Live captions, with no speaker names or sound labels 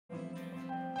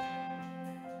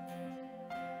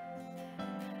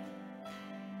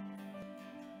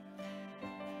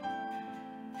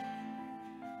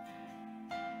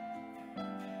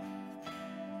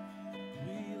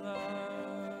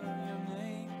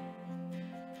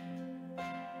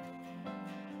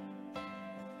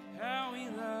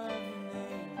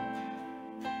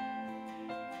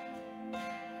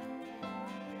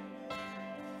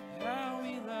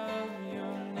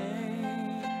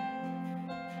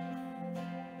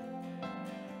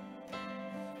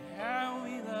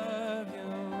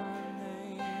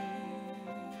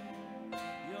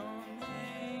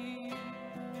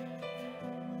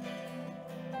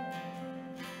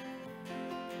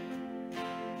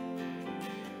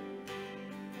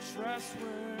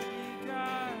trustworthy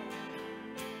God.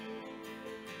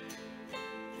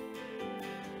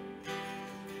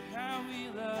 How we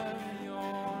love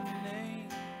your name.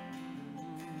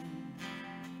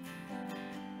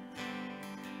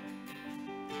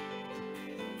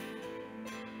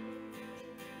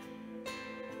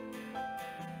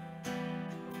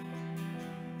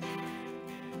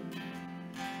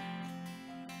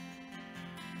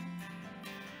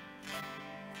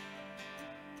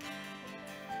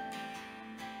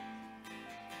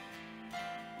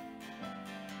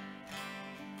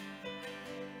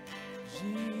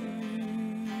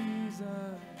 Jesus,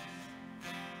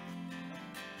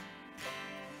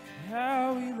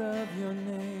 how we love your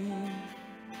name.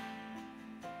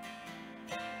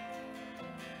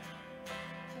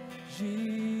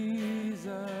 Jesus,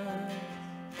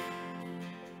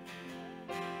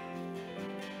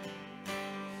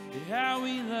 how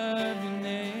we love your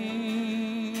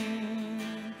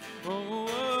name.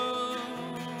 Oh,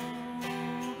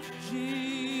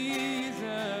 Jesus,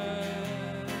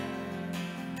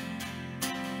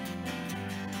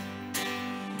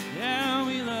 how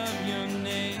we love your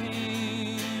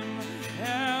name.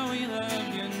 How we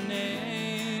love your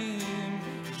name,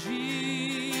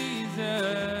 Jesus.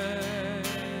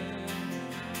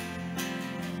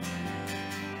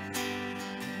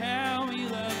 How we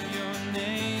love your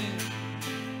name.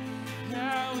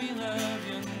 How we love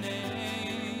your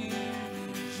name,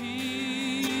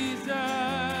 Jesus.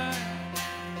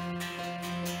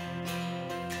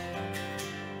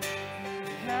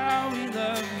 How we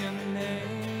love your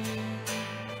name.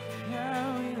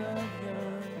 How we love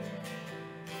your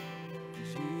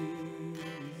Jesus.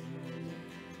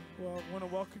 Well, I want to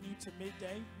welcome you to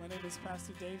Midday. My name is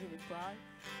Pastor David McBride.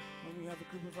 And we have a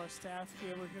group of our staff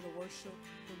here. We're here to worship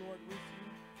the Lord with you.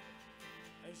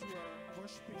 As you are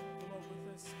worshiping the Lord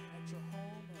with us at your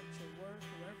home, at your work,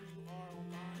 wherever you are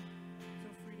online,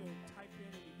 feel free to type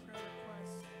in any prayer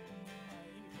requests,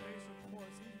 any praise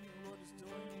reports, anything the Lord is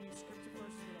doing, any scripture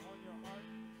verses that are on your heart.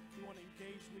 We want to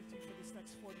engage with you for this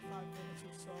next 45 minutes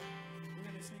or so. We're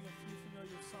going to sing a few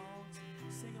familiar songs.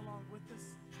 Sing along with us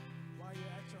while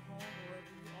you're at your home or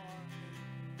wherever you are.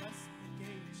 And let's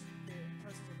engage the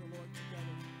presence of the Lord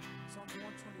together. Psalm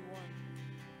 121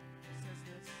 says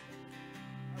this: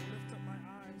 I lift up my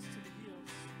eyes to the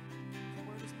hills. For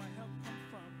where does my help come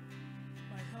from?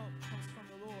 My help comes from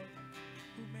the Lord,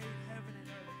 who made heaven and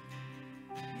earth.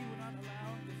 He will not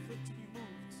allow your foot to be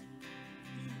moved.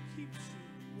 He who keeps you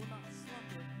will not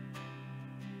slumber.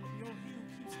 He who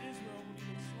keeps Israel will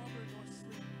neither slumber nor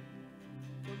sleep.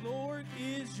 The Lord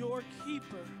is your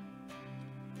keeper.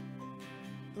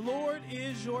 The Lord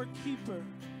is your keeper.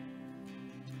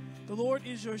 The Lord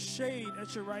is your shade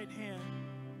at your right hand.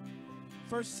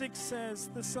 Verse 6 says,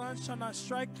 the sun shall not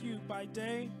strike you by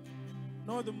day,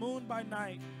 nor the moon by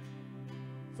night.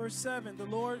 Verse 7, the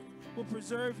Lord will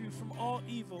preserve you from all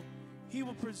evil. He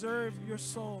will preserve your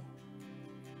soul.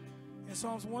 And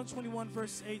Psalms 121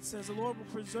 verse 8 says, the Lord will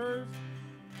preserve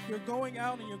your going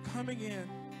out and your coming in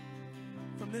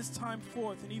from this time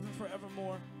forth and even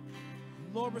forevermore.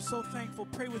 Lord, we're so thankful.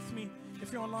 Pray with me.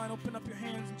 If you're online, open up your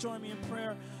hands and join me in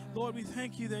prayer. Lord, we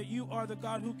thank you that you are the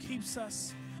God who keeps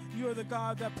us. You are the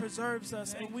God that preserves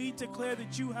us. And we declare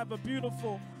that you have a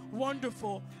beautiful,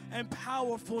 wonderful, and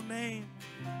powerful name.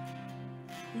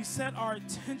 We set our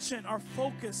attention, our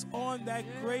focus on that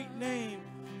great name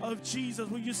of Jesus.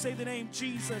 Will you say the name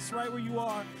Jesus right where you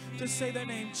are? Just say that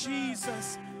name,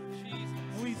 Jesus.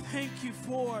 And we thank you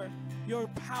for your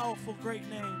powerful, great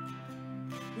name.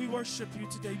 We worship you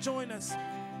today. Join us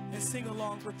and sing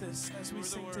along with us as we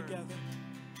sing together.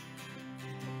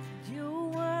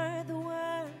 You were the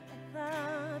Word at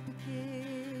the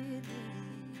beginning,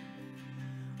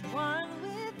 one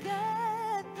with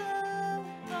God the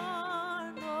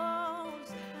Lord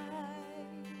Most High.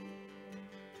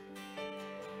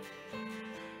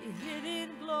 Your hidden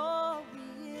glory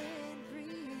in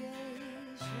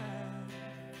creation,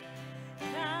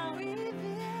 now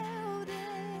revealed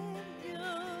in you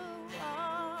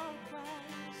are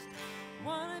Christ.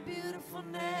 What a beautiful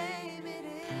name it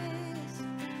is.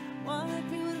 What a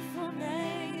beautiful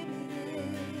name it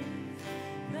is.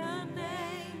 The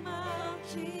name of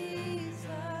Jesus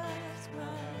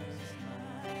Christ.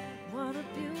 What a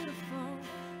beautiful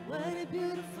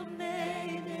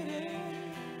name it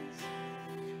is.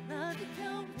 Nothing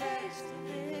compares to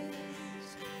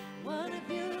this. What a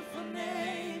beautiful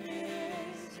name it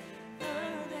is. The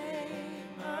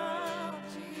name of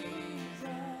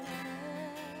Jesus.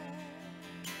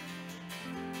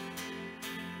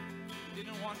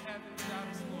 Didn't want heaven without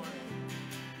us, Lord.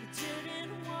 You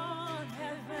didn't want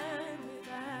heaven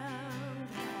without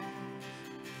us.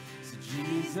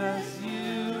 Jesus,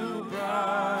 you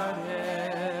brought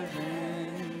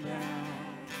heaven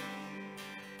down.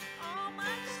 All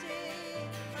my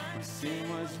Sin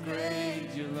was great,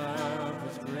 your love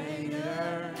was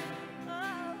greater.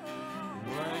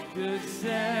 What could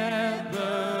separate?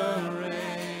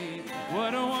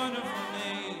 What a wonderful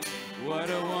name, what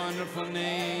a wonderful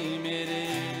name it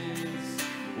is.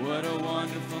 What a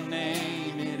wonderful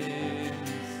name it is.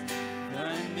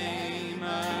 The name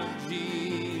of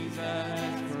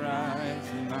Jesus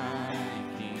Christ, my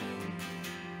King.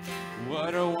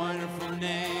 What a wonderful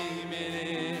name it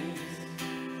is.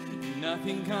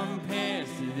 Nothing compares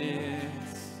to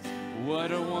this.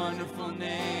 What a wonderful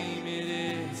name it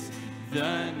is.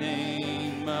 The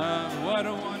name of, what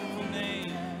a wonderful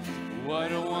name.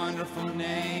 What a wonderful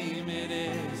name it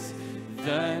is.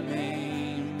 The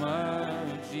name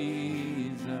of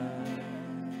Jesus.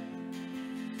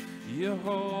 You're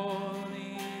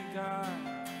holy, God.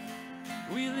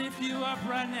 We lift you up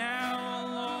right now, oh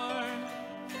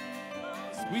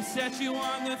Lord. We set you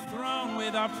on the throne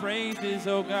with our praises,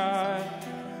 oh God.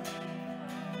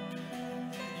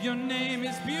 Your name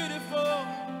is beautiful.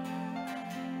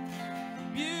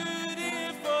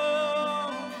 Beautiful.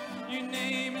 Your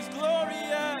name is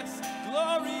glorious,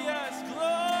 glorious,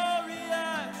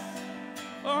 glorious.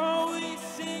 Oh, we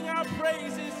sing our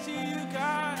praises to you,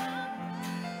 God.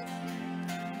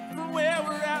 From where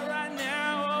we're at right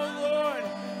now, oh Lord,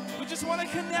 we just want to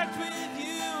connect with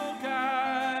you, oh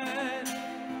God.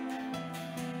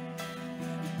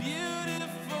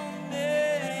 Beautiful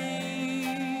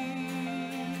name.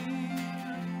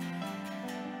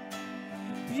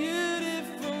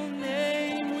 Beautiful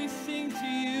name, we sing to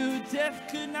you. Death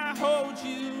could not hold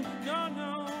you, no,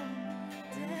 no.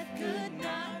 death could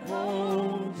not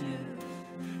Hold you.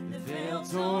 The veil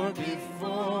tore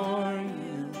before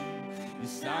you. You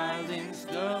silenced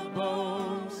the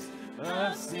boast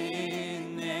of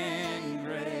sin and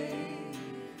grave.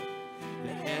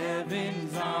 The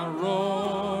heavens are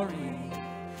roaring,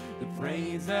 the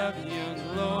praise of your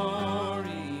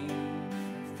glory.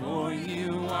 For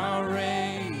you are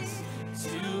raised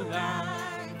to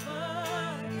life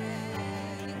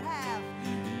again.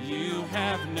 You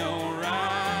have no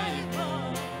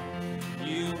rival,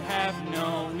 you have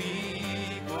no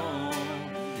equal.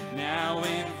 Now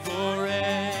and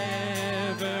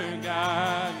forever,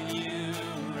 God, you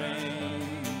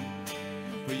reign.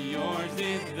 For yours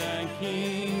is the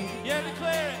King. Yeah,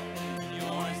 declare it.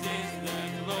 Yours is the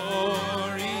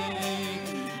glory.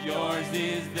 Yours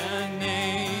is the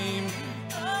name.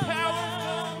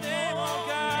 Powerful name, oh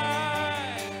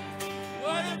God.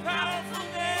 What a powerful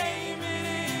name it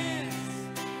is.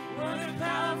 What a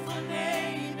powerful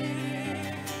name it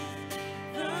is.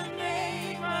 The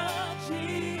name of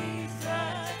Jesus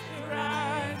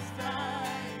Christ, I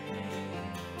name.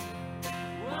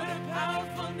 What a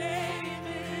powerful name it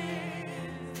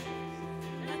is.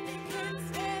 Nothing can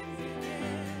stand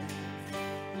against.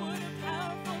 What a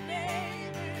powerful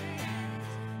name it is.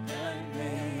 The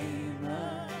name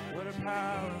of, what a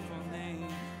powerful name.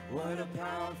 What a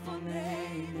powerful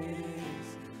name it is.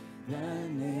 The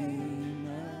name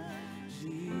of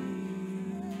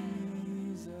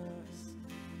Jesus.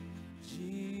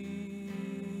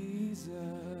 Jesus.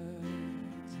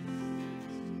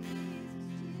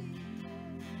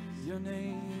 Your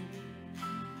name.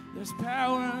 There's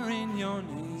power in your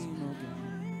name, oh God.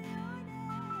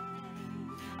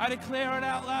 I declare it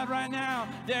out loud right now.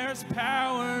 There's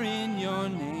power in your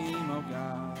name, oh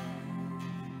God.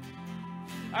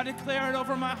 I declare it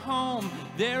over my home.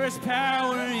 There is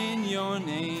power in your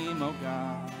name, oh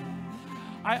God.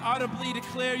 I audibly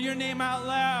declare your name out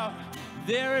loud.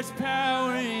 There is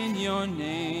power in your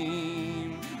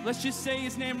name. Let's just say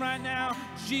his name right now.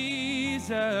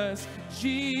 Jesus,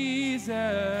 Jesus.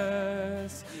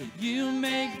 You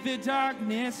make the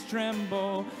darkness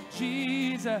tremble.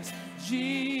 Jesus,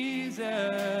 Jesus.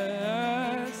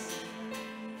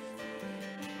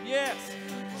 Yes,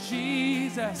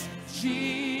 Jesus,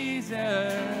 Jesus.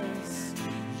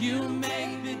 You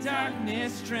make the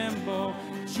darkness tremble.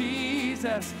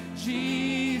 Jesus,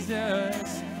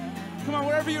 Jesus. Come on,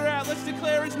 wherever you're at, let's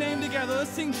declare his name together.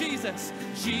 Let's sing Jesus.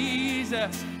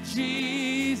 Jesus,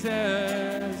 Jesus.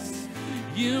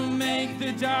 You make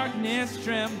the darkness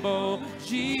tremble.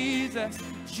 Jesus,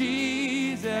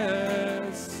 Jesus.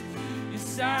 You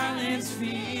silence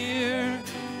fear.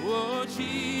 Oh,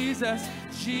 Jesus,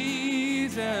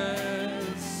 Jesus.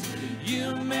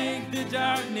 You make the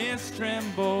darkness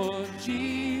tremble.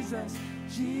 Jesus,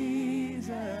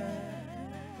 Jesus.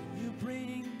 You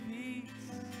bring peace.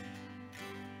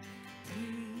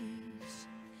 Peace,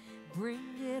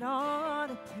 bring it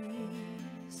on,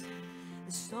 peace.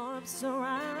 The storm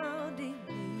surrounds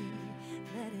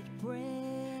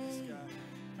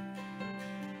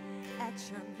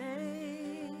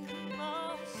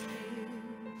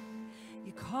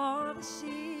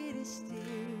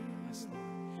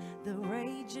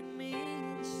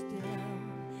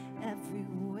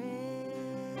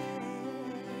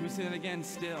say that again,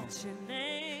 still. At your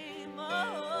name,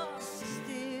 oh,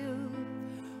 still.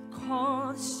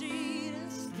 Call the sea to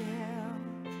still.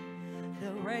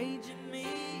 The rage in me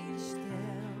still.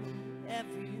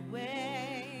 Every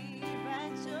wave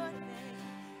at your name.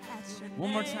 At your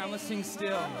One more time, let's sing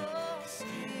still. Oh, still.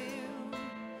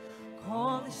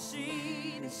 Call the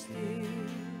sea to still.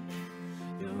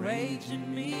 The rage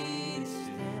in me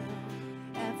still.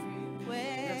 Every wave.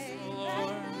 Yes,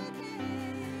 Lord.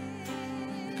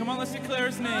 Come on, let's declare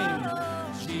his name.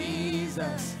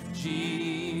 Jesus,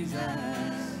 Jesus,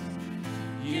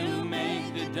 you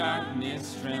make the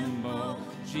darkness tremble.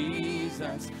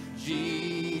 Jesus,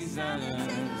 Jesus,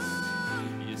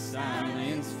 you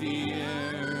silence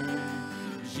fear.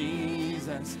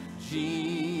 Jesus,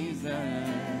 Jesus,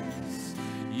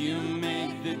 you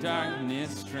make the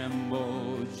darkness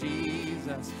tremble.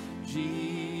 Jesus,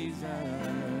 Jesus.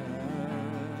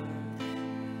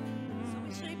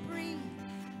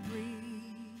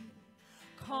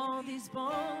 Call these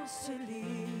bones to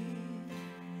live.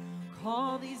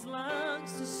 Call these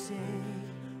lungs to sing.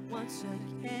 Once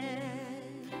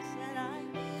again, said I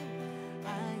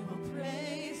will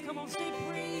praise. Come on, say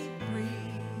breathe,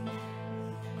 breathe.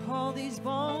 Call these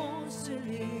bones to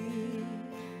live.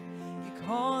 You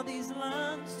call these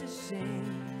lungs to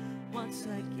sing. Once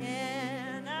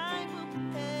again, I will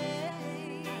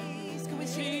praise. Can we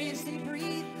sing, say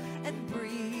breathe and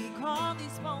breathe. Call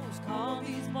these bones to live.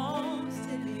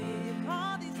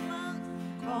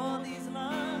 Call these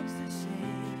lungs to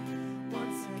sing.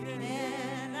 Once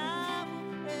again, I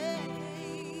will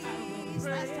praise.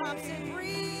 Last time, say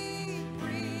breathe,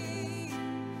 breathe.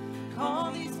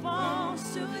 Call these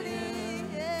bones to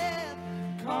live.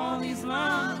 Call these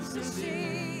lungs to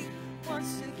sing.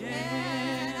 Once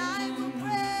again, I will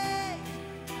praise.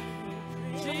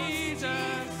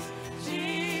 Jesus,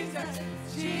 Jesus,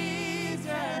 Jesus,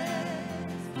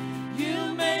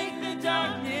 you make the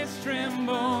darkness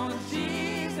tremble.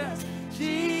 Jesus,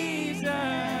 Jesus,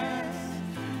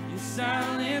 you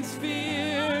silence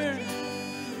fear.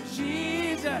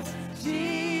 Jesus,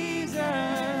 Jesus,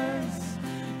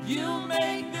 you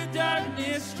make the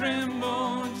darkness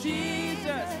tremble.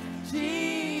 Jesus,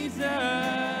 Jesus.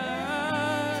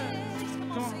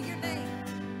 Come on, say your name.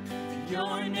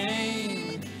 Your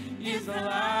name is a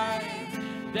light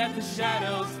that the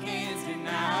shadows can't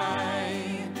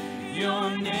deny.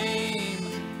 Your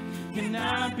name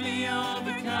cannot be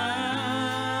overcome.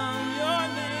 Your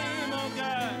name, oh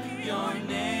God, your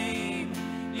name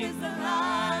is the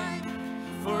light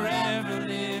forever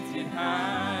lifted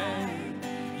high.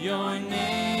 Your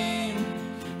name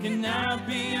cannot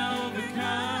be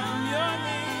overcome.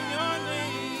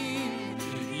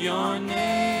 Your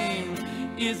name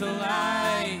is a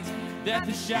light that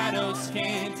the shadows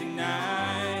can't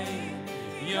deny.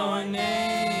 Your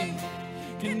name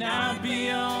cannot be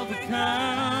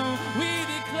overcome. We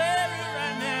declare it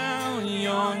right now.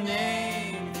 Your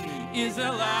name is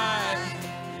a light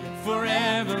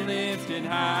forever lifted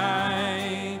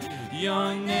high.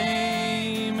 Your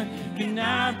name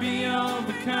cannot be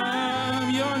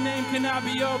overcome. Your name cannot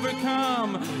be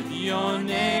overcome. Your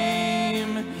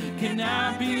name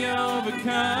cannot be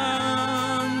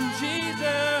overcome.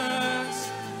 Jesus,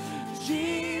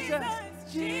 Jesus,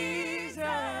 Jesus,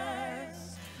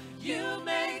 you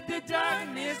make the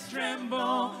darkness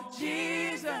tremble.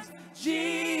 Jesus,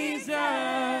 Jesus,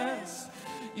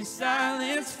 you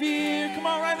silence fear. Come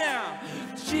on right now.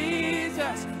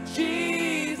 Jesus,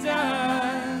 Jesus,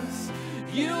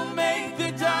 you make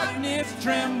the darkness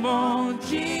tremble.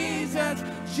 Jesus,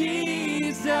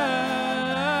 Jesus.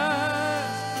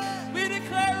 We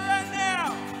declare right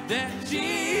now that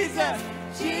Jesus,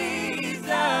 Jesus,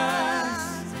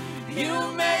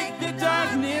 you make the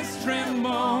darkness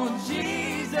tremble.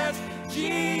 Jesus,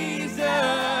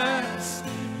 Jesus,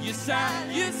 you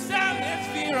silence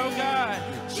fear, oh God.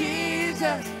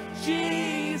 Jesus,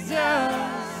 Jesus,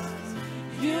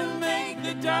 you make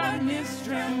the darkness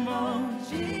tremble.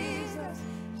 Jesus,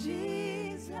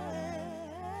 Jesus.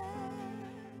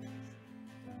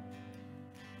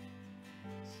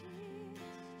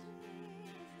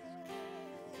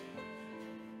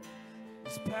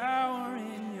 There's power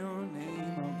in your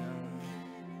name, oh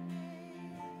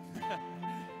God.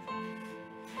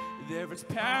 There is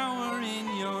power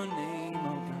in your name, oh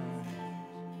God.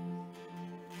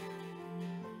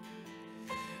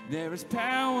 There is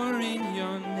power in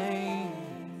your name.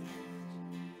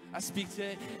 I speak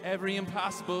to every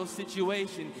impossible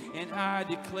situation, and I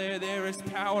declare there is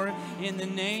power in the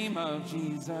name of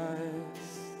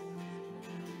Jesus.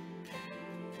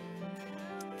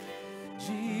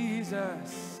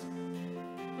 Jesus.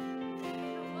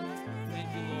 Thank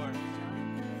you, Lord.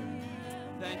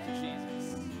 Thank you,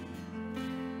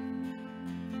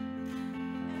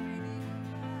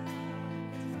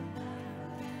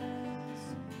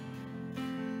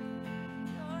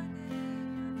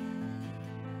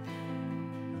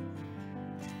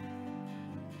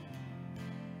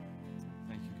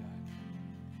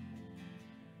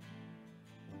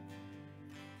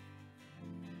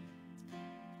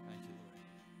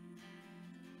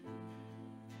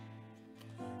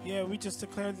 Yeah, we just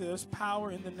declare that there's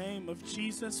power in the name of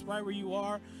Jesus right where you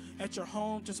are at your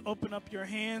home. Just open up your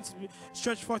hands,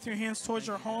 stretch forth your hands towards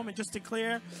your home, and just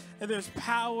declare that there's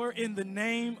power in the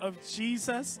name of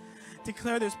Jesus.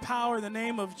 Declare there's power in the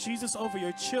name of Jesus over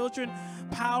your children,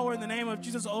 power in the name of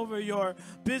Jesus over your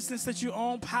business that you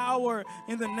own, power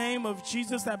in the name of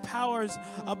Jesus that powers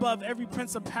above every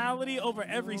principality, over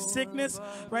every sickness.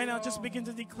 Right now, just begin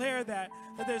to declare that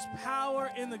there's power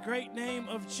in the great name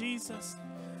of Jesus.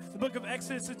 The book of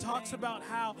Exodus, it talks about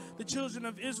how the children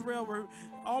of Israel were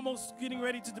almost getting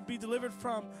ready to be delivered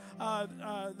from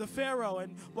the Pharaoh.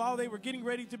 And while they were getting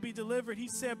ready to be delivered, he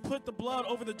said, put the blood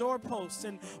over the doorposts.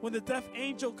 And when the death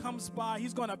angel comes by,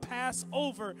 he's going to pass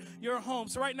over your home.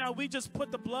 So right now, we just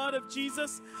put the blood of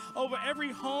Jesus over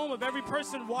every home of every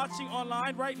person watching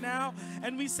online right now.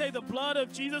 And we say the blood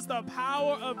of Jesus, the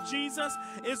power of Jesus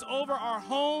is over our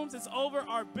homes. It's over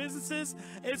our businesses.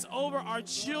 It's over our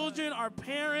children, our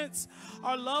parents,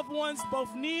 our loved ones,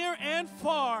 both near and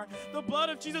far. The blood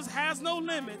of Jesus has no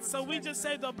limits. So we just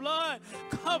say the blood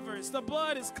covers. The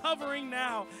blood is covering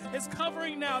now. It's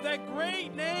covering now. That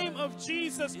great name of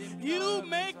Jesus, you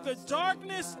make the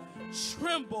darkness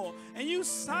tremble and you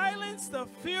silence the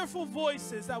fearful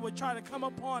voices that would try to come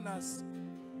upon us.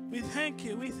 We thank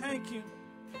you. We thank you.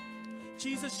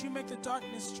 Jesus, you make the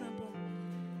darkness tremble.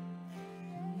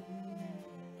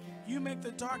 You make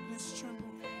the darkness tremble.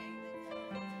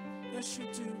 Yes, you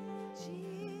do.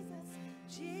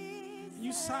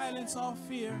 You silence all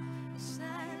fear.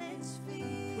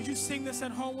 Would you sing this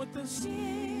at home with us?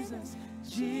 Jesus,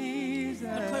 Jesus.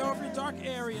 Declare over your dark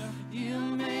area. You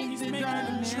make He's the making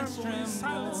darkness them tremble. He's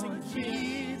silencing fear.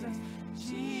 Jesus,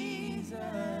 Jesus.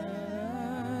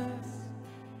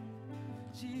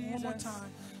 One more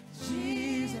time.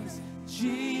 Jesus,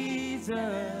 Jesus.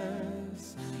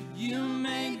 You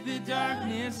make the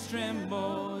darkness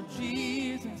tremble.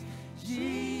 Jesus,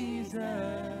 Jesus.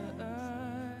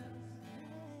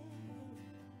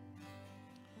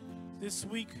 This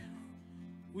week,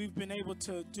 we've been able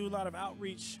to do a lot of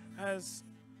outreach as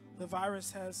the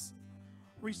virus has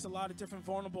reached a lot of different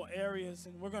vulnerable areas.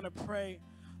 And we're going to pray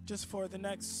just for the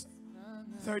next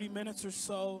 30 minutes or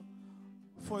so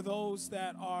for those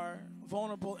that are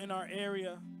vulnerable in our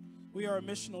area. We are a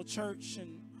missional church,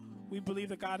 and we believe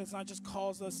that God has not just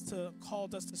called us to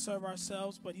serve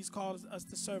ourselves, but he's called us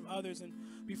to serve others. And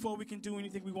before we can do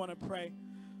anything, we want to pray.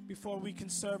 Before we can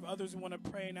serve others, we want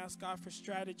to pray and ask God for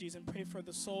strategies and pray for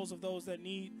the souls of those that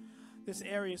need this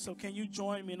area. So can you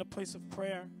join me in a place of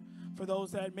prayer for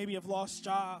those that maybe have lost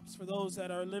jobs, for those that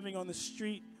are living on the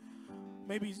street?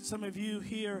 Maybe some of you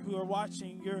here who are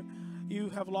watching, you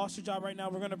have lost your job right now.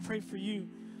 We're going to pray for you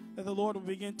that the Lord will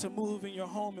begin to move in your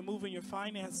home and move in your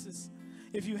finances.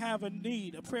 If you have a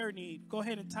need, a prayer need, go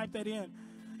ahead and type that in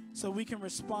so we can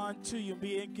respond to you and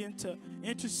begin to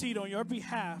intercede on your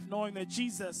behalf, knowing that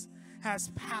Jesus has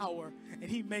power and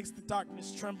he makes the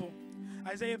darkness tremble.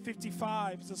 Isaiah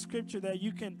 55 is a scripture that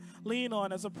you can lean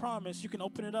on as a promise. You can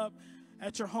open it up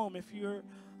at your home if you're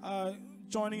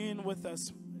joining in with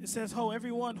us. It says, "Ho,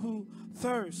 everyone who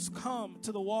thirsts, come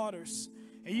to the waters.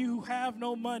 And you who have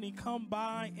no money, come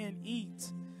buy and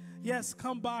eat. Yes,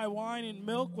 come buy wine and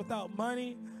milk without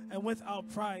money and without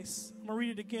price." I'm going to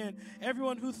read it again.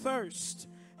 Everyone who thirsts,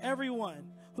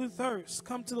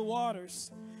 come to the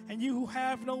waters. And you who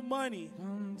have no money,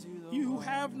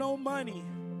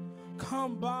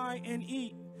 come buy and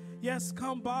eat. Yes,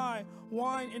 come buy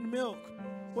wine and milk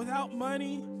without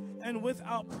money and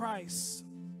without price.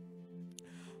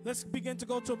 Let's begin to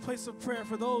go to a place of prayer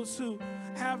for those who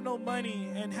have no money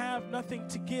and have nothing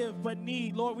to give but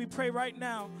need. Lord, we pray right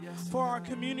now for our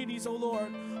communities, oh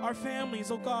Lord, our families,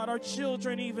 oh God, our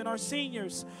children, even our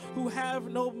seniors who have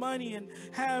no money and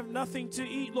have nothing to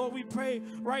eat. Lord, we pray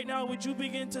right now, would you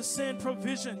begin to send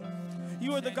provision?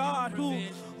 You are the God who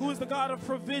is the God of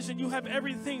provision. You have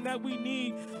everything that we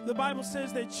need. The Bible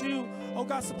says that you, oh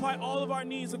God, supply all of our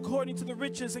needs according to the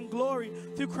riches and glory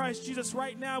through Christ Jesus.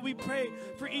 Right now, we pray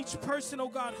for each person, oh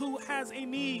God, who has a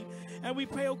need. And we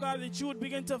pray, oh God, that you would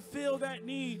begin to fill that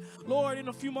need. Lord, in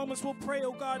a few moments, we'll pray,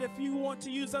 oh God, if you want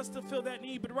to use us to fill that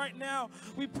need. But right now,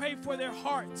 we pray for their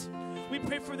heart. We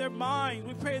pray for their mind.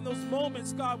 We pray in those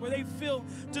moments, God, where they feel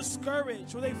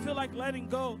discouraged, where they feel like letting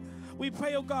go. We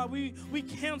pray, oh God, we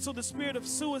cancel the spirit of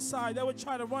suicide that would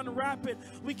try to run rapid.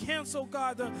 We cancel,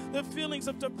 God, the feelings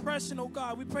of depression, oh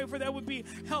God. We pray for that would be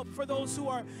help for those who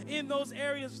are in those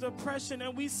areas of depression.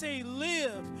 And we say,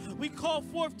 live. We call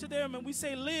forth to them and we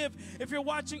say, live. If you're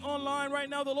watching online right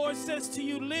now, the Lord says to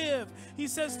you, live. He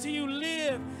says to you,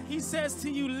 live. He says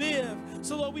to you, live.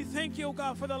 So, Lord, we thank you, oh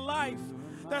God, for the life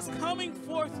that's coming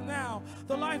forth now,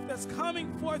 the life that's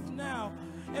coming forth now.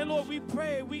 And Lord, we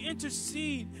pray, we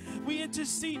intercede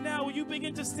now. Will you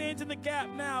begin to stand in the gap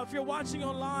now? If you're watching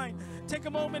online, take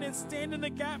a moment and stand in the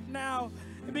gap now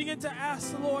and begin to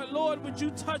ask the Lord, Lord, would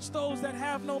you touch those that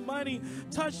have no money?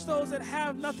 Touch those that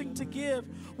have nothing to give.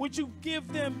 Would you give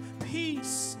them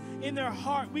peace in their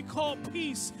heart? We call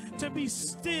peace to be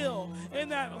still in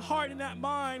that heart and that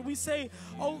mind. We say,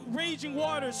 oh, raging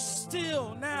waters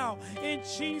still now in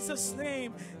Jesus'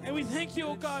 name. And we thank you,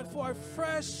 oh God, for a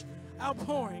fresh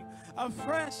outpouring of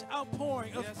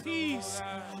peace,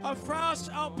 a fresh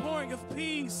outpouring of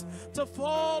peace to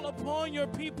fall upon your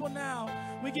people now.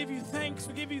 We give you thanks.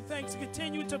 We give you thanks.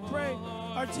 Continue to pray.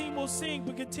 Our team will sing,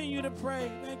 but continue to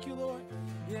pray. Thank you, Lord.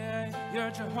 Yeah, you're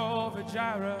Jehovah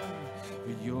Jireh.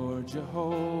 You're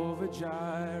Jehovah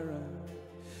Jireh.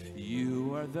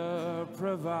 You are the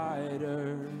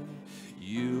provider.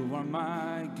 You are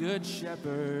my good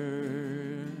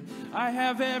shepherd. I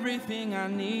have everything I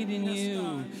need in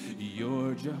you.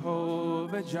 You're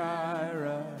Jehovah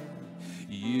Jireh.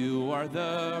 You are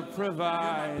the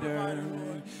provider.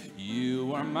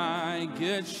 You are my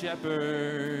good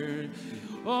shepherd.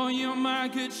 Oh, you're my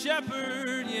good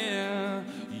shepherd, yeah.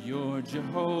 You're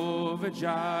Jehovah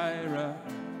Jireh.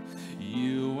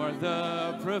 You are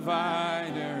the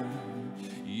provider.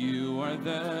 You are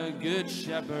the good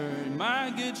shepherd,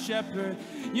 my good shepherd.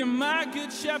 You're my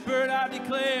good shepherd, I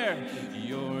declare.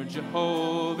 You're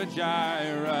Jehovah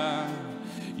Jireh.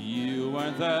 You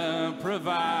are the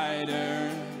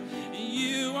provider.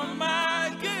 You are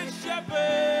my good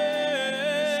shepherd.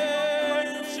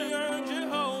 You're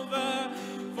Jehovah,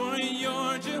 for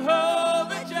you're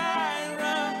Jehovah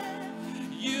Jireh.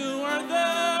 You are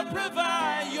the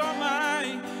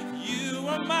provider. You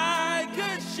are my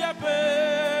good shepherd.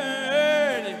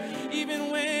 Even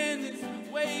when it's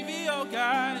wavy, oh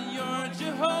God, you're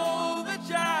Jehovah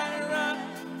Jireh.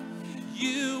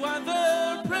 You are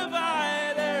the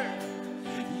provider.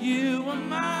 You are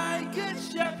my good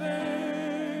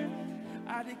shepherd.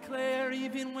 I declare,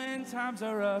 even when times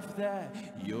are rough, that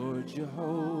you're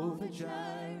Jehovah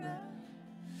Jireh.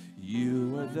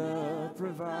 You are the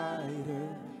provider.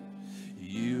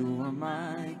 You are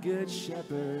my good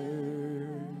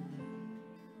shepherd.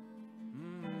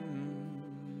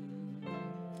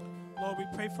 Lord, we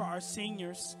pray for our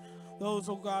seniors, those,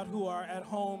 oh God, who are at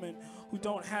home and who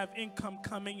don't have income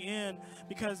coming in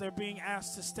because they're being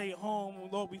asked to stay home.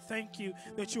 Lord, we thank you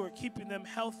that you are keeping them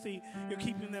healthy. You're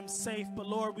keeping them safe. But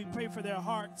Lord, we pray for their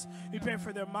hearts. We pray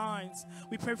for their minds.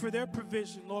 We pray for their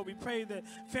provision. Lord, we pray that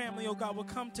family, oh God, will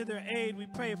come to their aid. We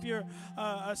pray if you're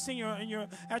a senior and you're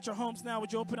at your homes now,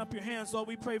 would you open up your hands? Lord,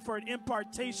 we pray for an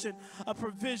impartation, a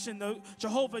provision. The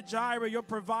Jehovah Jireh, your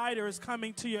provider, is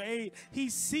coming to your aid. He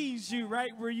sees you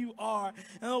right where you are.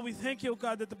 And Lord, we thank you, oh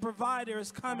God, that the provider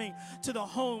is coming to the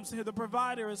homes here. The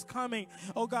provider is coming,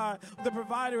 oh God. The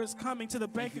provider is coming to the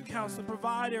bank accounts. The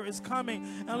provider is coming.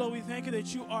 And Lord, we thank you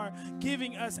that you are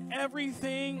giving us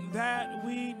everything that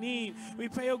we need. We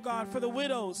pray, oh God, for the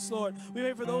widows, Lord. We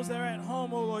pray for those that are at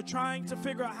home, oh Lord, trying to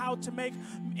figure out how to make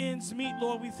ends meet,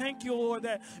 Lord. We thank you, Lord,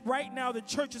 that right now the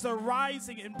churches are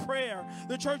rising in prayer.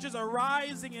 The churches are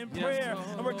rising in prayer. Yes,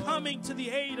 and we're coming to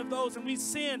the aid of those. And we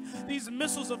send these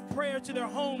missiles of prayer to their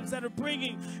homes that are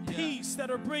bringing peace, that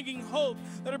are bringing hope,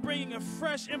 that are bringing a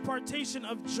fresh impartation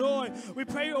of joy. We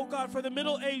pray, oh God, for the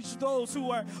middle-aged, those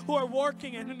who are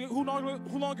working and who no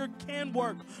longer can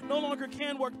work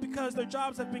because their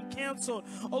jobs have been canceled.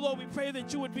 Oh Lord, we pray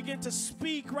that you would begin to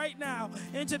speak right now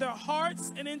into their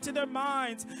hearts and into their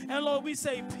minds. And Lord, we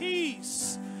say,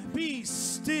 peace, be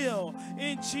still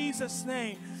in Jesus'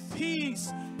 name.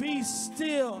 Peace, be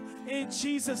still in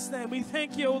Jesus' name. We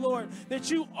thank you, O Lord, that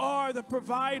you are the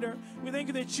provider. We thank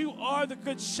you that you are the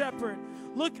good shepherd.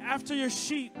 Look after your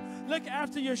sheep. Look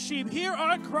after your sheep. Hear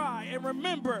our cry and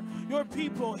remember your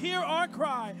people. Hear our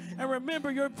cry and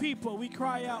remember your people. We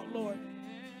cry out, Lord.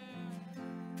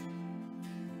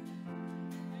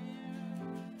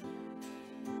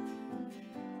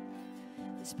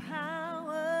 There's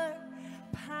power,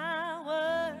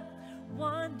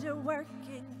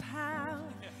 wonder-working power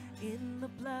in the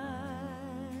blood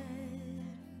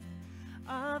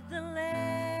of the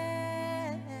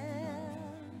Lamb.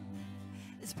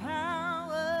 There's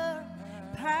power,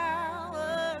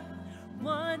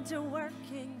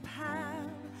 wonder-working power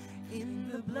in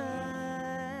the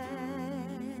blood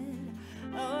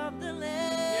of the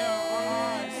Lamb. Yeah, our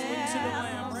eyes look to the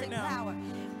Lamb right now.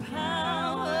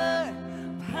 Power,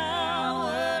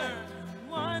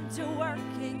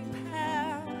 wonder-working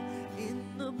power in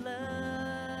the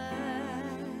blood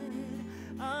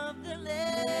of the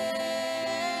Lamb.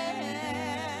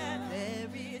 There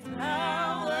is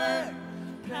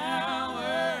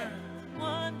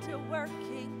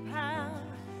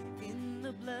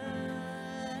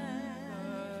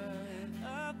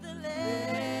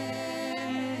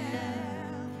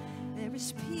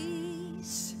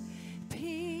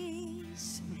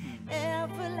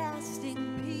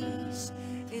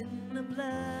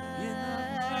blood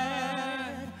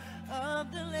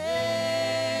of the Lamb.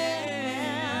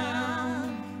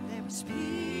 There is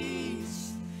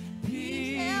peace,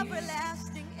 peace,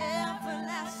 everlasting,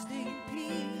 everlasting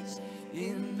peace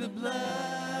in the blood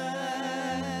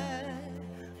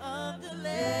of the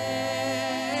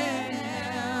Lamb.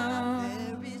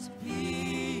 There is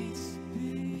peace,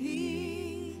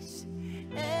 peace,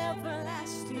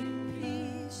 everlasting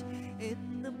peace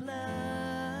in the blood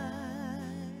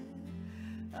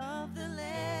of the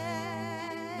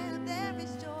Lamb. There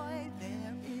is joy,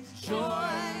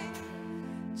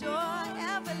 joy,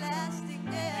 everlasting,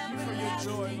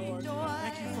 everlasting joy.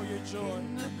 Thank you for your joy.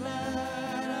 In the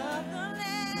blood of the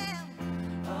Lamb,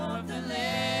 of the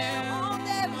Lamb. Oh,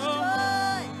 there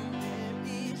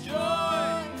is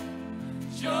joy,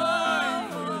 joy,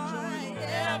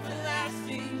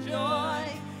 everlasting joy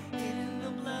in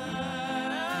the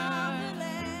blood of the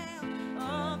Lamb,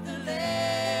 of the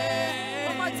Lamb.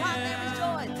 One more time,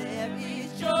 there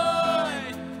is joy,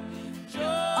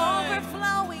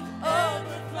 overflowing,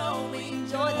 overflowing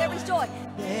joy.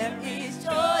 There is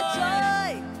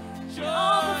joy,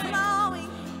 overflowing,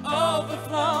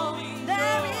 overflowing.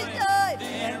 There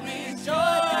is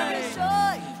joy,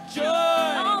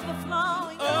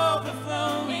 overflowing,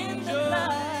 overflowing in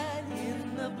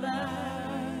the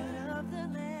blood of the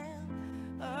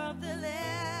Lamb, of the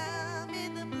Lamb,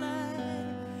 in the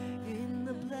blood, in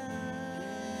the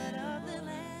blood of the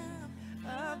Lamb,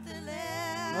 of the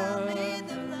Lamb, in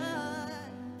the blood,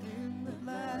 in the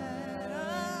blood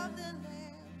of the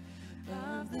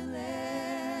Lamb, of the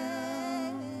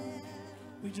Lamb.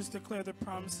 We just declare the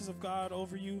promises of God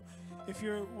over you. If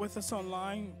you're with us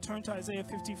online, turn to Isaiah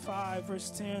 55, verse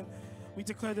 10. We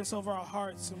declare this over our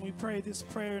hearts, and we pray this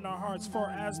prayer in our hearts. For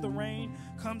as the rain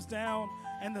comes down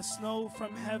and the snow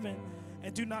from heaven,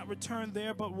 and do not return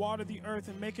there, but water the earth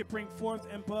and make it bring forth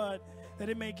and bud, that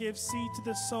it may give seed to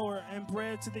the sower and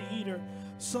bread to the eater,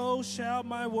 so shall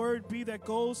my word be that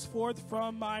goes forth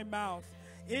from my mouth.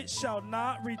 It shall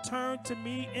not return to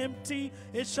me empty.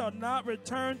 It shall not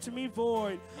return to me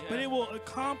void. But it will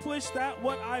accomplish that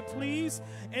what I please,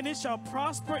 and it shall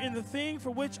prosper in the thing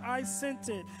for which I sent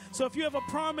it. So if you have a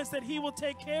promise that he will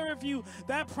take care of you,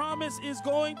 that promise is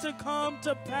going to come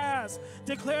to pass.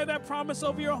 Declare that promise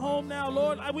over your home now.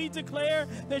 Lord, we declare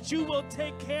that you will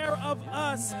take care of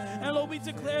us. And Lord, we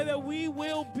declare that we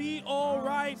will be all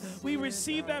right. We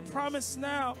receive that promise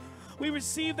now. We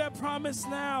receive that promise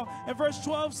now. And verse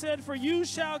 12 said, for you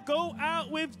shall go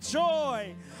out with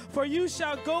joy. For you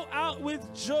shall go out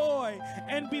with joy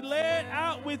and be led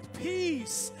out with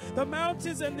peace. The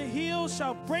mountains and the hills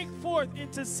shall break forth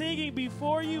into singing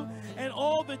before you, and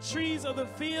all the trees of the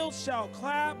field shall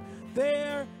clap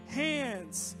their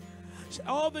hands.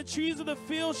 All the trees of the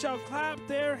field shall clap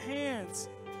their hands.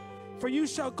 For you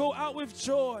shall go out with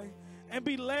joy and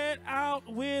be led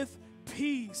out with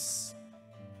peace.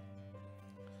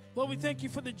 Lord, we thank you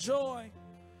for the joy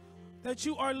that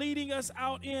you are leading us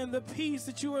out in, the peace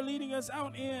that you are leading us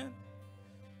out in.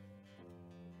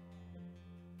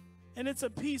 And it's a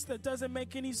peace that doesn't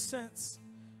make any sense.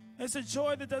 It's a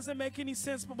joy that doesn't make any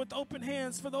sense, but with open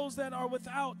hands for those that are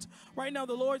without. Right now,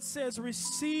 the Lord says,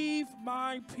 receive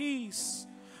my peace.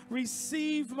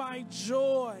 Receive my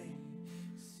joy.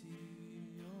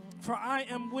 For I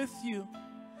am with you.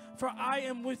 For I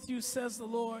am with you, says the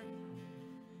Lord.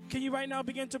 Can you right now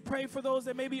begin to pray for those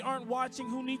that maybe aren't watching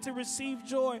who need to receive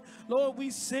joy? Lord, we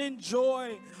send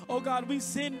joy. Oh God, we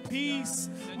send peace.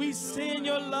 We send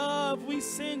your love. We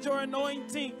send your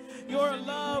anointing, your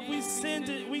love. We send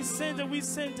it. We send it. We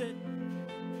send it.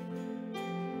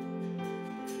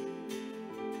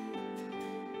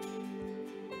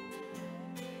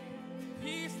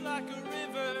 Peace like a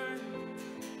river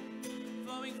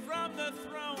flowing from the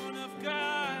throne of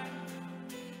God.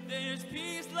 There's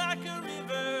peace like a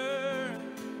river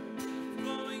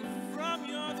flowing from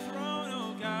your throne,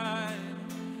 oh God.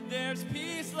 There's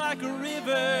peace like a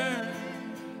river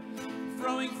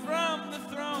flowing from the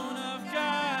throne of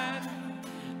God.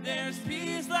 There's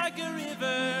peace like a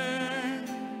river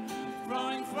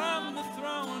flowing from the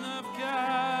throne of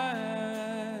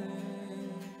God.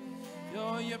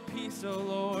 Oh, your peace, oh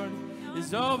Lord,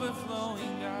 is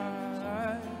overflowing,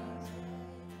 God.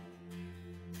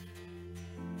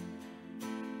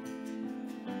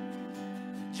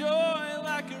 Joy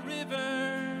like a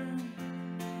river,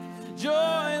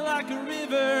 joy like a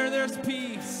river. There's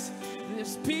peace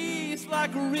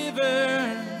like a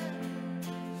river,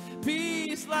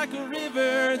 peace like a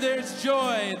river. There's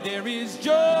joy, there is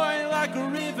joy like a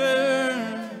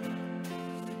river,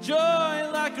 joy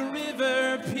like a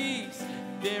river. Peace,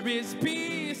 there is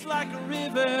peace like a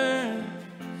river,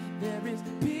 there is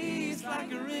peace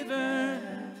like a river.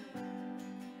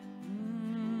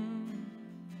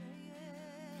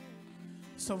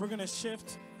 So we're going to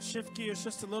shift gears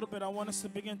just a little bit. I want us to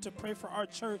begin to pray for our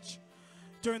church.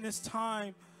 During this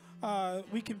time,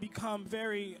 we can become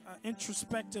very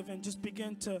introspective and just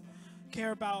begin to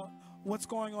care about what's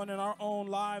going on in our own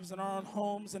lives and our own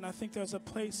homes. And I think there's a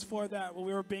place for that where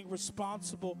we're being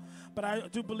responsible. But I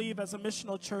do believe as a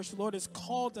missional church, the Lord has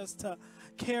called us to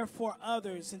care for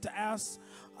others and to ask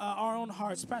our own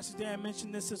hearts. Pastor Dan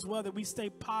mentioned this as well, that we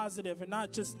stay positive and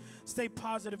not just stay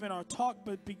positive in our talk,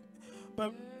 but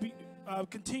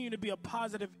continue to be a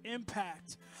positive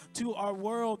impact to our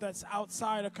world that's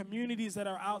outside, our communities that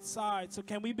are outside. So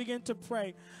can we begin to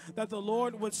pray that the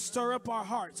Lord would stir up our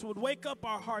hearts, would wake up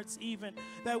our hearts even,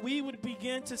 that we would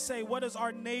begin to say, what does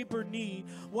our neighbor need?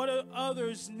 What do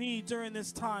others need during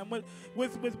this time?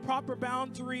 With proper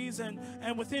boundaries and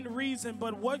within reason,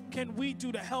 but what can we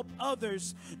do to help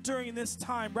others during this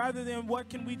time, rather than what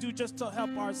can we do just to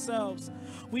help ourselves?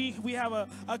 We have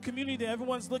a community that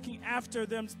everyone's looking after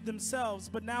themselves,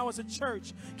 but now as a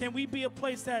church, can we be a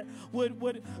place that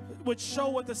would show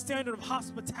what the standard of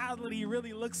hospitality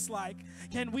really looks like?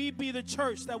 Can we be the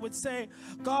church that would say,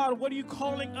 God, what are you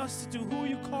calling us to do? Who are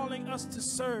you calling us to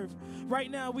serve?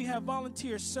 Right now, we have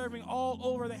volunteers serving all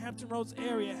over the Hampton Roads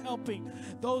area, helping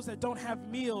those that don't have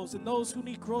meals and those who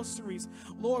need groceries.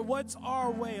 Lord, what's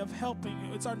our way of helping?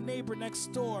 It's our neighbor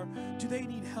next door. Do they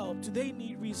need help? Do they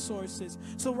need resources?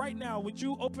 So right now, would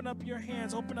you open up your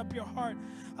hands, open up your heart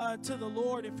to the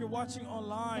Lord? If you're watching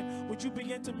online, would you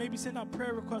begin to maybe send out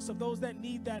prayer requests of those that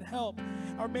need that help?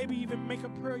 Or maybe even make a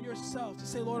prayer yourself to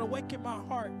say, Lord, awaken my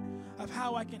heart of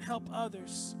how I can help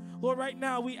others. Lord, right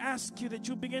now we ask you that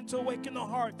you begin to awaken the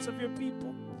hearts of your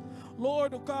people.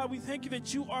 Lord, oh God, we thank you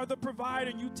that you are the provider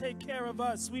and you take care of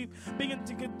us. We've been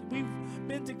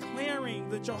declaring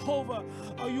that Jehovah,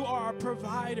 you are our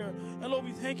provider. And Lord,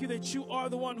 we thank you that you are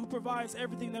the one who provides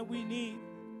everything that we need.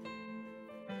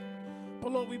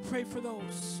 But Lord, we pray for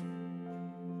those.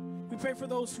 We pray for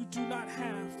those who do not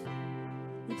have.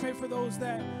 We pray for those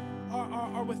that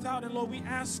are without. And Lord, we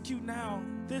ask you now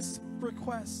this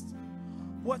request.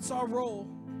 What's our role?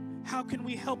 How can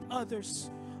we help others?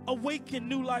 Awaken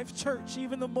New Life Church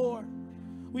even the more.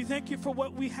 We thank you for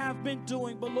what we have been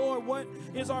doing, but Lord, what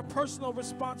is our personal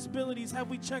responsibilities? Have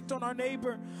we checked on our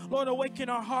neighbor? Lord, awaken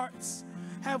our hearts.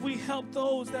 Have we helped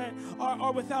those that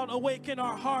are without? Awaken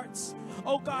our hearts.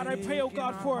 Oh God, I pray, oh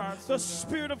God, for the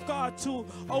Spirit of God to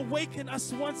awaken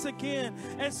us once again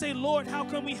and say, Lord, how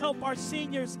can we help our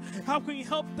seniors? How can we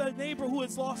help the neighbor who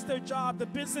has lost their job, the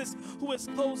business who has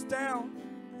closed down?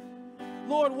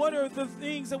 Lord, what are the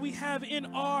things that we have in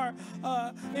our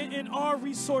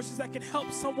resources that can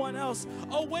help someone else?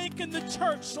 Awaken the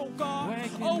church, oh God.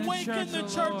 Awaken the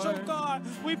church, oh God.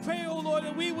 We pray, oh Lord,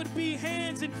 that we would be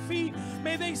hands and feet.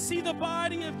 May they see the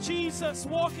body of Jesus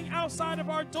walking outside of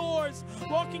our doors,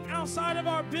 walking outside of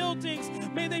our buildings.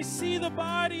 May they see the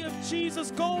body of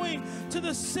Jesus going to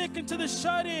the sick and to the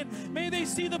shut-in. May they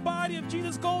see the body of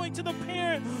Jesus going to the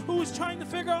parent who is trying to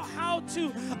figure out how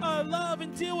to love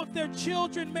and deal with their children.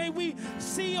 May we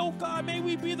see, oh God, may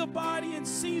we be the body and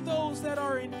see those that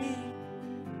are in need.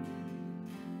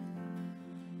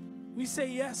 We say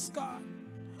yes, God.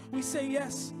 We say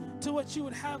yes to what you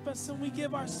would have us, and we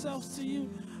give ourselves to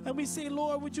you. And we say,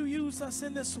 Lord, would you use us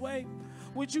in this way?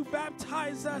 Would you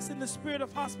baptize us in the spirit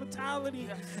of hospitality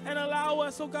and allow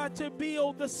us, oh God, to be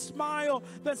the smile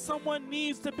that someone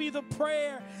needs, to be the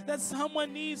prayer that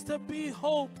someone needs, to be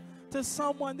hope to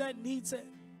someone that needs it.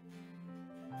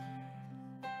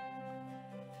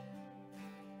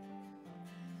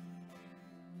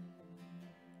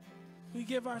 We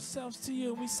give ourselves to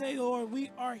you. We say, Lord,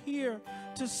 we are here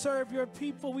to serve your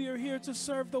people. We are here to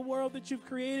serve the world that you've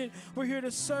created. We're here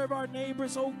to serve our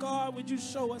neighbors. Oh God, would you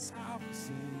show us how?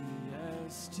 Say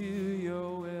yes to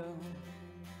your will.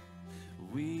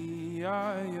 We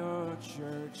are your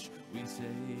church. We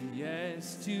say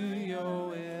yes to your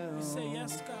will. We say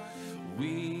yes, God.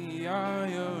 We are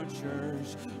your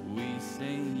church. We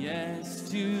say yes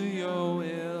to your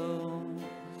will.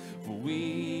 For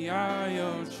we are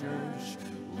your church.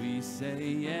 We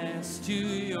say yes to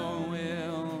your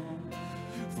will.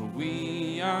 For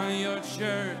we are your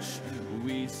church.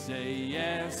 We say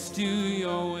yes to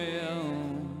your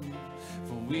will.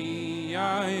 For we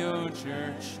are your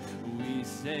church. We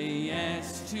say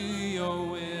yes to your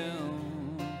will.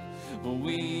 For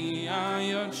we are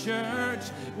your church.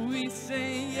 We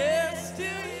say yes to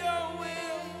your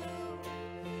will.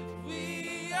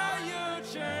 We are your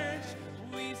church.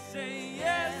 We say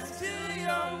yes to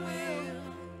your will.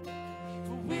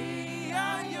 For we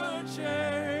are your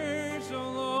church,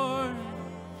 oh Lord.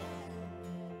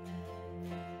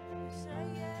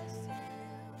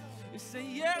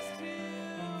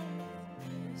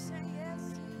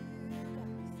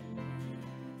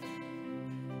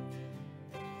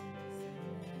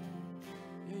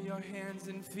 your hands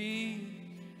and feet.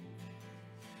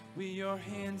 We your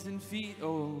hands and feet,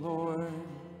 oh Lord.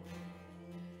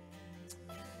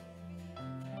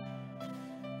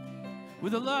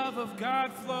 Would the love of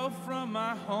God flow from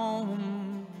my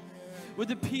home? Would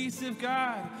the peace of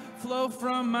God flow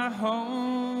from my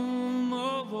home,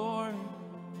 oh Lord?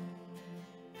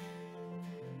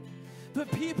 Put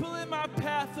people in my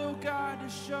path, oh God, to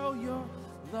show your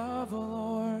love, oh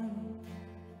Lord.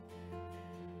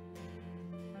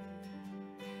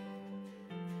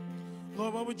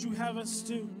 Lord, what would you have us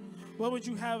do? What would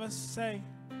you have us say?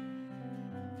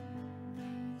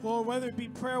 Lord, whether it be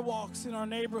prayer walks in our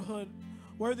neighborhood,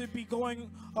 whether it be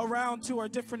going around to our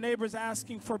different neighbors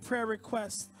asking for prayer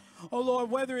requests, oh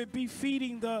Lord, whether it be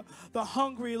feeding the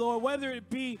hungry, Lord, whether it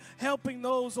be helping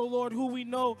those, oh Lord, who we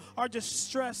know are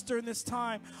distressed during this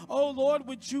time, oh Lord,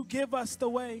 would you give us the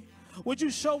way? Would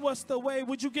you show us the way?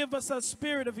 Would you give us a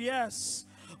spirit of yes?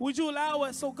 Would you allow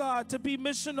us, oh God, to be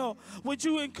missional? Would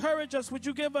you encourage us? Would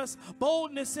you give us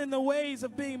boldness in the ways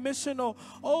of being missional?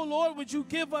 Oh Lord, would you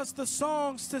give us the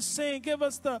songs to sing? Give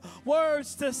us the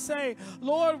words to say.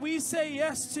 Lord, we say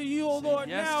yes to you, oh Lord.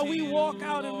 Yes now we you, walk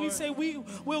out and we Lord. say we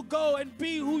will go and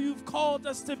be who you've called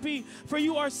us to be. For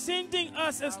you are sending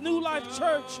us as New Life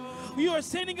Church. You are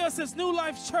sending us as New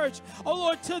Life Church, oh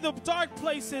Lord, to the dark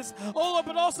places, oh Lord,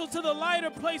 but also to the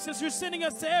lighter places. You're sending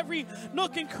us to every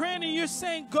nook and cranny. You're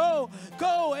saying, go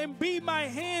and be my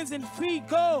hands and feet.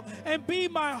 Go and be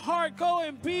my heart. Go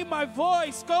and be my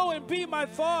voice. Go and be my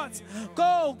thoughts.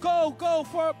 Go,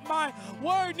 for my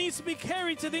word needs to be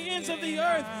carried to the ends of the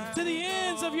earth, to the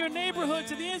ends of your neighborhood,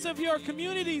 to the ends of your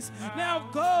communities. Now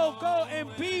go and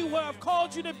be what I've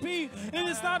called you to be. It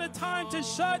is not a time to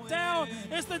shut down.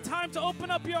 It's the time to open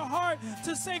up your heart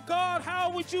to say, God,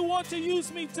 how would you want to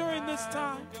use me during this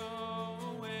time?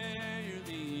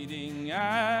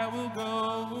 I will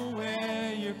go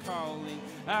where you're calling.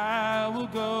 I will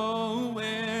go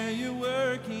where you're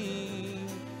working.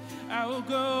 I will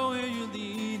go where you're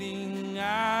leading.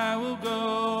 I will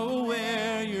go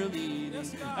where you're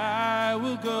leading. I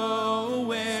will go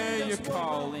where you're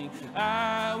calling.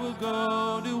 I will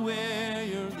go to where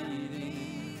you're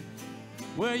leading.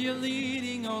 Where you're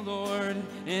leading, oh Lord.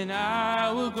 And I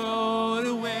will go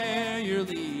to where you're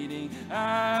leading.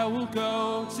 I will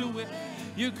go to where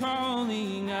you're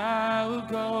calling. I will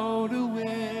go to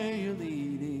where you're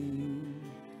leading.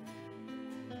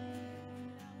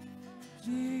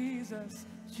 Jesus,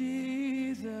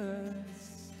 Jesus,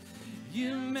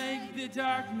 you make the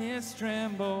darkness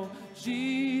tremble.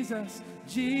 Jesus,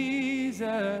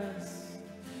 Jesus,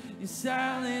 you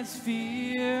silence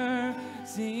fear.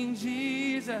 Sing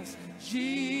Jesus,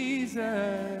 Jesus,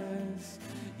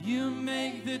 you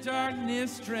make the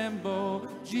darkness tremble.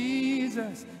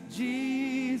 Jesus,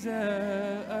 Jesus,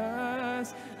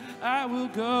 I will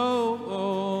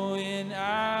go, and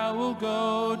I will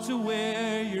go to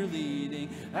where you're leading.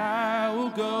 I will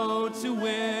go to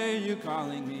where you're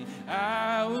calling me.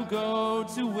 I will go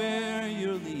to where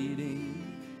you're leading.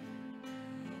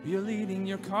 You're leading,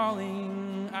 you're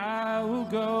calling. I will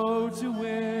go to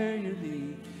where you're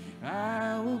leading.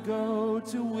 I will go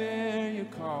to where you're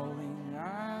calling.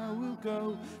 I will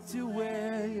go to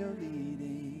where you're leading.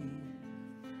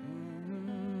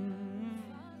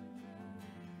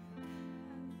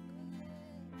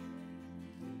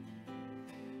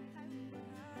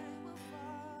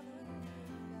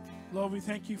 Lord, we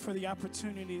thank you for the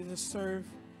opportunity to serve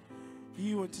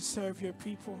you and to serve your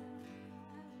people.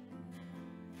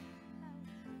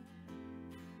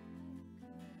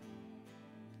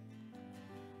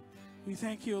 We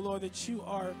thank you, Lord, that you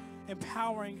are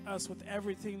empowering us with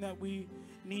everything that we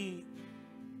need.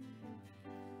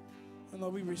 And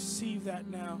Lord, we receive that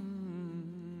now.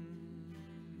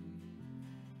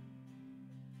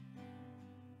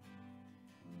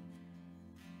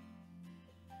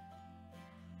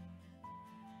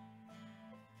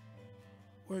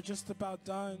 We're just about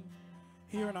done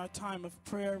here in our time of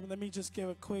prayer. Let me just give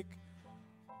a quick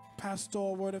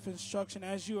pastoral word of instruction.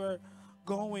 As you are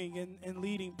going and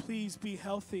leading, please be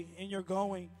healthy in your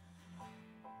going.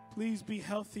 Please be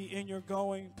healthy in your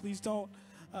going. Please don't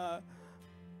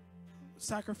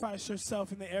sacrifice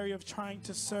yourself in the area of trying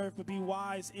to serve, but be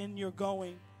wise in your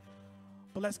going.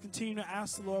 But let's continue to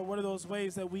ask the Lord, what are those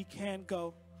ways that we can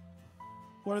go?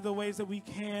 What are the ways that we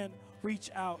can reach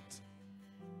out?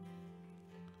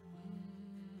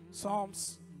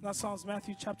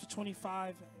 Matthew chapter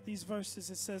 25, these verses,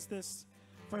 it says this,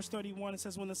 verse 31, it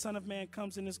says, when the Son of Man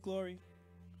comes in his glory.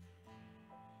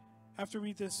 After we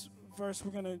read this verse,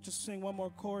 we're going to just sing one more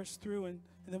chorus through and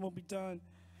then we'll be done.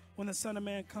 When the Son of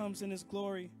Man comes in his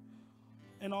glory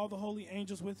and all the holy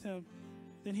angels with him,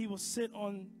 then he will sit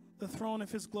on the throne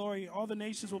of his glory. All the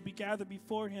nations will be gathered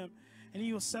before him, and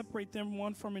he will separate them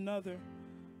one from another,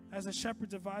 as a shepherd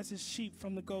divides his sheep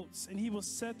from the goats. And he will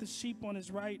set the sheep on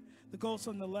his right, the goats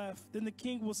on the left. Then the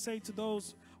king will say to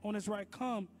those on his right,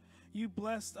 "Come, you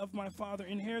blessed of my Father,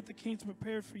 inherit the kingdom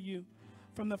prepared for you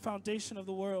from the foundation of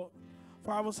the world.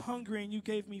 For I was hungry, and you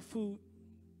gave me food.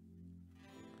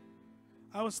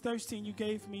 I was thirsty, and you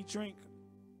gave me drink.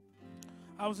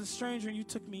 I was a stranger, and you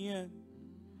took me in.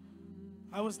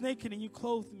 I was naked, and you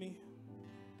clothed me.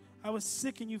 I was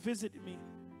sick, and you visited me.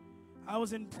 I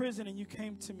was in prison, and you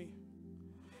came to me."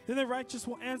 Then the righteous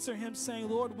will answer him, saying,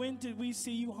 "Lord, when did we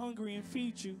see you hungry and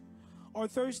feed you, or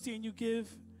thirsty and you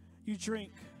give you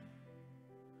drink?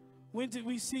 When did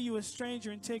we see you a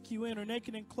stranger and take you in, or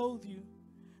naked and clothe you?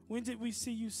 When did we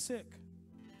see you sick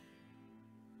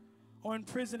or in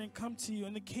prison and come to you?"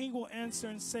 And the king will answer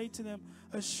and say to them,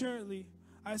 "Assuredly,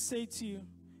 I say to you,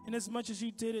 inasmuch as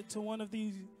you did it to one of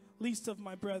these least of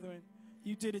my brethren,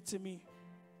 you did it to me."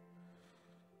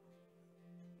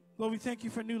 Lord, we thank you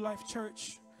for New Life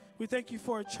Church. We thank you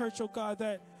for a church, oh God,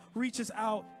 that reaches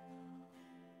out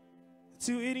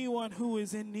to anyone who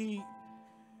is in need.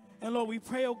 And Lord, we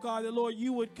pray, oh God, that Lord,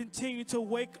 you would continue to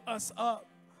wake us up,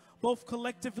 both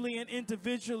collectively and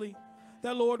individually.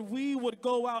 That, Lord, we would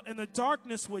go out and the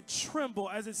darkness would tremble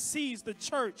as it sees the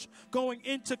church going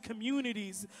into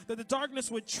communities. That the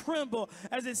darkness would tremble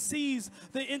as it sees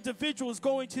the individuals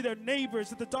going to their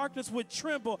neighbors. That the darkness would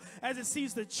tremble as it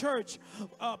sees the church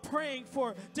praying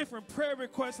for different prayer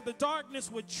requests. That the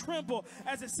darkness would tremble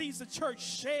as it sees the church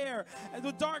share. And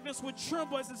the darkness would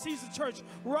tremble as it sees the church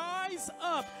rise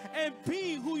up and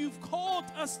be who you've called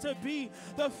us to be.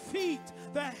 The feet,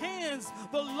 the hands,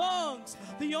 the lungs,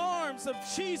 the arms of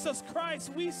Jesus Christ.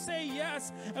 We say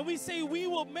yes, and we say we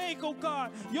will make, oh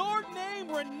God, your name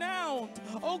renowned,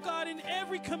 oh God, in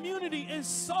every community in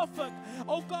Suffolk,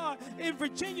 oh God, in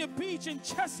Virginia Beach, in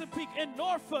Chesapeake, in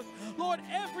Norfolk, Lord,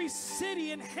 every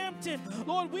city in Hampton.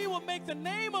 Lord, we will make the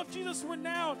name of Jesus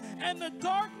renowned, and the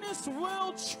darkness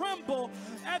will tremble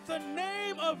at the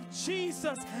name of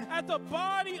Jesus, at the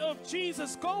body of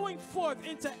Jesus going forth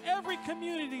into every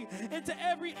community, into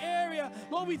every area.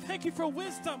 Lord, we thank you for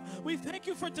wisdom. We thank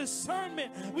you for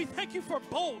discernment. We thank you for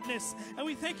boldness. And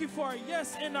we thank you for a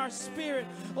yes in our spirit.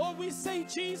 Lord, we say,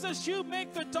 Jesus, you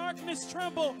make the darkness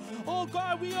tremble. Oh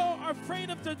God, we are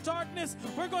afraid of the darkness.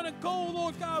 We're going to go,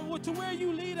 Lord God, to where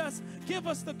you lead us. Give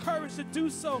us the courage to do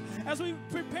so. As we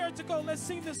prepare to go, let's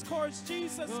sing this chorus,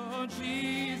 Jesus. Oh,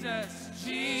 Jesus, Jesus.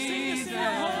 Sing this in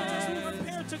your homes as we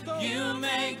prepare to go. You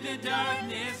make the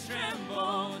darkness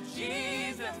tremble,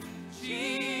 Jesus,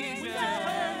 Jesus. We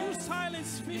declare you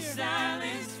silence fear. You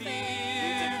silence fear. We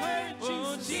declare it,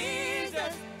 Oh, Jesus.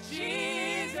 Jesus,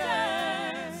 Jesus.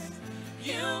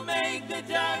 You make the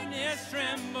darkness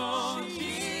tremble,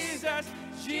 Jesus,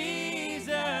 Jesus.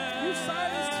 You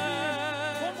silence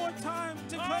fear. One more time,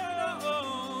 declare it out.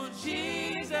 Oh,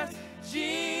 Jesus,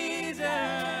 Jesus.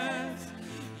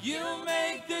 You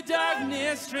make the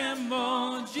darkness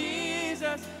tremble,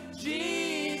 Jesus,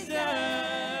 Jesus.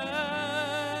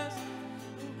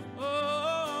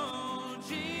 Oh,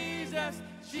 Jesus,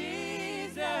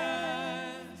 Jesus.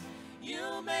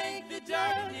 You make the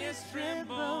darkness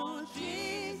tremble,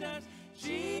 Jesus,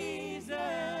 Jesus.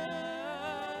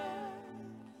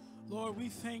 Lord, we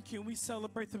thank you and we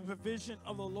celebrate the provision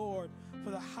of the Lord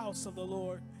for the house of the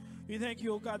Lord. We thank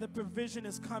you, oh God, that provision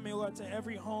is coming, Lord, to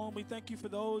every home. We thank you for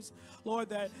those, Lord,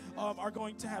 that are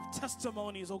going to have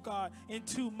testimonies, oh God, in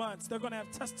 2 months. They're going to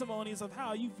have testimonies of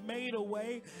how you've made a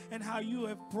way and how you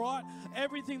have brought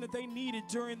everything that they needed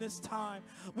during this time.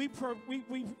 We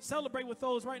celebrate with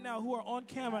those right now who are on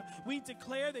camera. We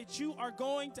declare that you are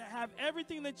going to have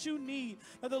everything that you need,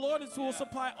 that the Lord will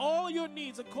supply all your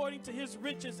needs according to his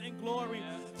riches and glory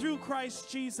through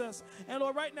Christ Jesus. And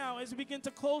Lord, right now, as we begin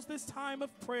to close this time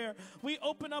of prayer, we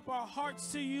open up our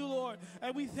hearts to you, Lord,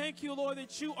 and we thank you, Lord,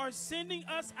 that you are sending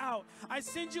us out. I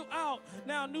send you out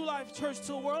now, New Life Church,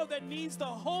 to a world that needs the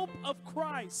hope of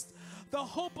Christ. The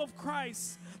hope of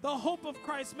Christ. The hope of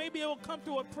Christ. Maybe it will come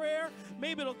through a prayer.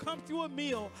 Maybe it'll come through a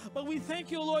meal. But we thank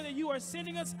you, Lord, that you are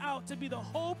sending us out to be the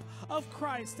hope of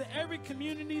Christ to every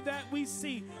community that we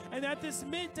see. And at this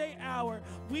midday hour,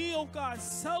 we, oh God,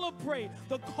 celebrate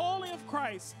the calling of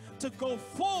Christ to go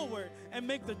forward and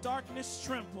make the darkness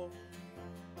tremble.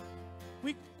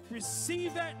 We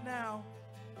receive that now,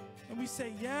 and we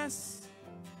say yes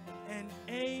and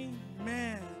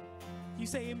amen. You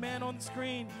say amen on the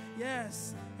screen.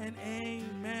 Yes and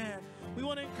amen. We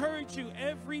want to encourage you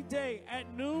every day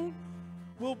at noon.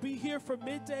 We'll be here for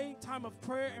midday time of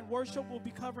prayer and worship. We'll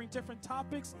be covering different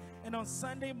topics. And on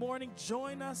Sunday morning,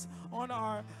 join us on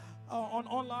our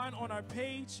online on our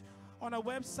page, on our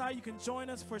website. You can join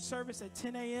us for service at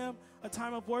 10 a.m., a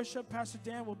time of worship. Pastor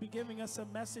Dan will be giving us a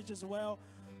message as well.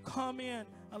 Come in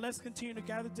and let's continue to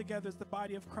gather together as the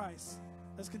body of Christ.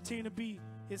 Let's continue to be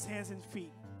his hands and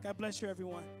feet. God bless you,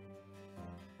 everyone.